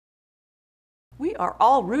We are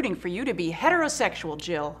all rooting for you to be heterosexual,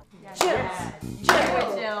 Jill. Yes.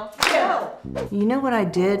 Jill. You know what I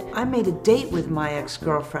did? I made a date with my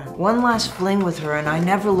ex-girlfriend. One last fling with her, and I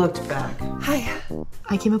never looked back. Hi.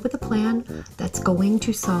 I came up with a plan that's going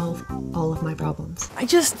to solve all of my problems. I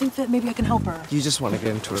just think that maybe I can help her. You just want to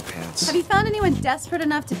get into her pants. Have you found anyone desperate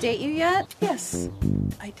enough to date you yet? Yes,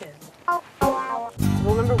 I did.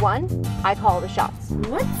 Rule number 1, I call the shots.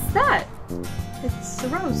 What's that? It's a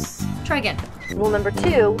rose. Try again. Rule number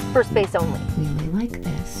 2, first base only. We lay like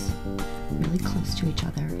this, really close to each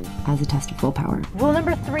other, as a test of willpower. Rule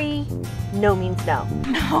number 3, no means no.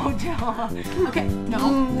 No, Jill. Okay,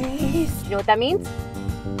 no. Please. You know what that means?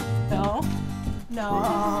 No.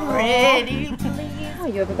 No. Pretty please. Oh,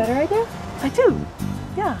 you have a better idea? I do.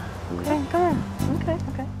 Yeah. Okay, go ahead.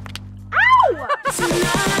 Okay. Ow!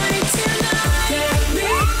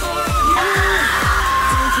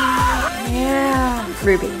 Yeah.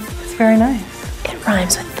 Ruby. It's very nice. It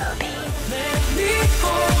rhymes with booby.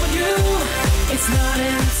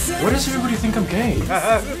 Why does everybody think I'm gay? And what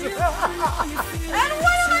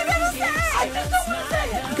am I gonna say? I just don't want to say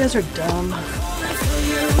it. You guys are dumb.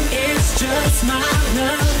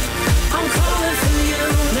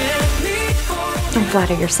 Don't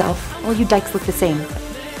flatter yourself. All you dykes look the same.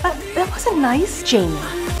 That wasn't nice, Jamie.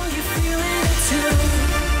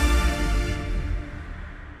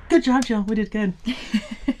 Good job, Jill. We did good.